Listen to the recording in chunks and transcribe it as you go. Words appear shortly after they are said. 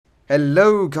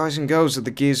Hello guys and girls of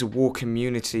the Gears of War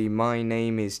community, my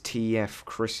name is TF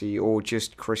Chrissy, or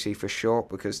just Chrissy for short,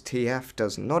 because TF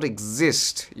does not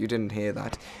exist. You didn't hear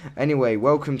that. Anyway,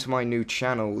 welcome to my new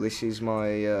channel. This is my,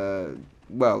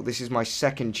 this is my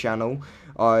second channel.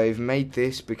 I've made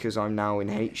this because I'm now in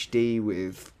HD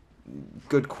with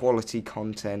good quality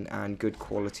content and good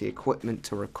quality equipment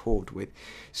to record with.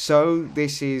 So,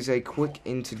 this is a quick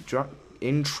introductory,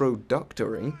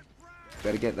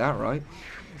 better get that right,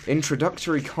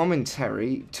 introductory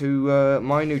commentary to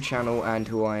my new channel and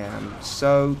who I am.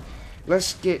 So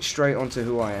let's get straight onto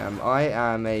who I am. I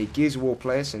am a Gears of War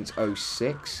player since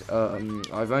 06.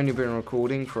 I've only been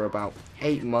recording for about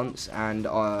 8 months, and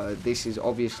this is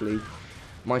obviously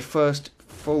my first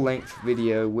full-length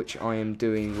video which I am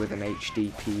doing with an HD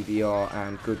PVR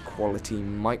and good quality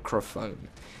microphone.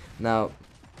 Now,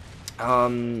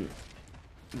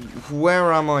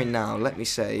 where am I now? Let me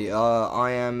say,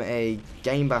 I am a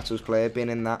game battles player, been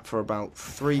in that for about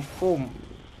 5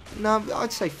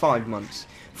 months.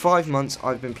 5 months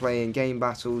I've been playing game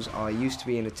battles. I used to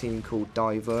be in a team called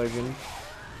Diversion.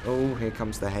 Oh, here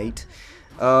comes the hate.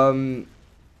 I'll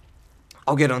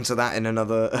get onto that in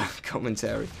another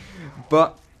commentary.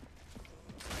 But,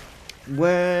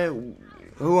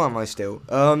 who am I still?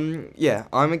 Yeah,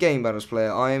 I'm a game battles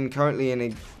player. I am currently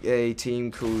in a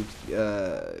team called,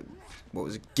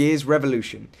 Gears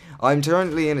Revolution. I'm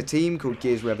currently in a team called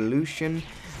Gears Revolution,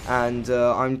 and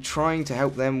I'm trying to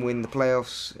help them win the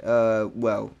playoffs,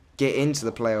 get into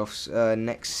the playoffs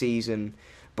next season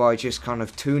by just kind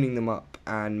of tuning them up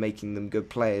and making them good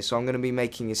players. So I'm going to be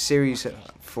making a series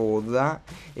for that.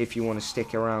 If you want to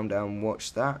stick around and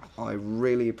watch that, I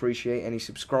really appreciate any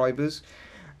subscribers.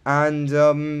 And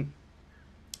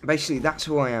basically that's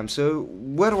who I am. So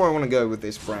where do I want to go with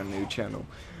this brand new channel?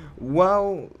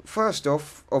 Well, first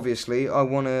off, obviously I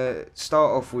want to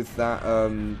start off with that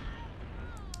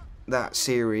that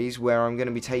series where I'm going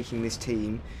to be taking this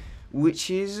team, which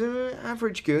is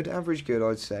average good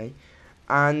I'd say,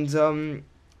 and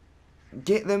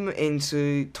get them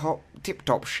into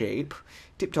tip-top shape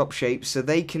so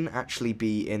they can actually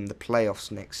be in the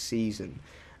playoffs next season.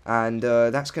 And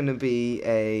that's going to be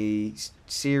a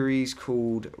series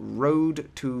called Road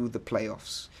to the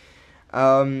Playoffs.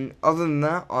 Other than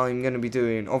that, I'm going to be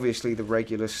doing, obviously, the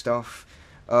regular stuff.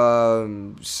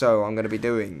 So I'm going to be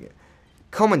doing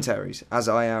commentaries, as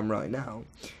I am right now.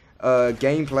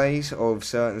 Gameplays of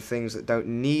certain things that don't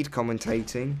need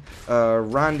commentating.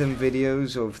 Random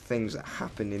videos of things that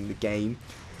happen in the game.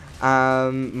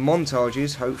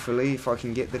 Montages, hopefully, if I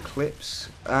can get the clips.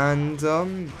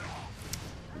 And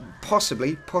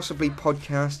possibly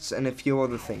podcasts and a few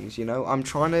other things, you know. I'm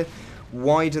trying to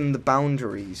widen the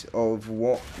boundaries of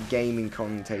what gaming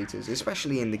commentators,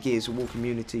 especially in the Gears of War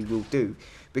community, will do,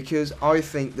 because I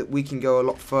think that we can go a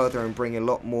lot further and bring a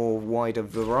lot more wider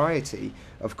variety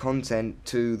of content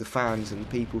to the fans and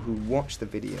people who watch the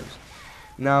videos.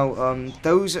 Now,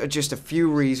 those are just a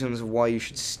few reasons why you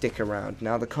should stick around.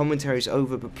 Now, the commentary is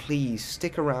over, but please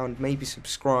stick around, maybe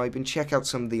subscribe, and check out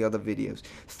some of the other videos.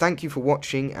 Thank you for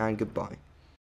watching, and goodbye.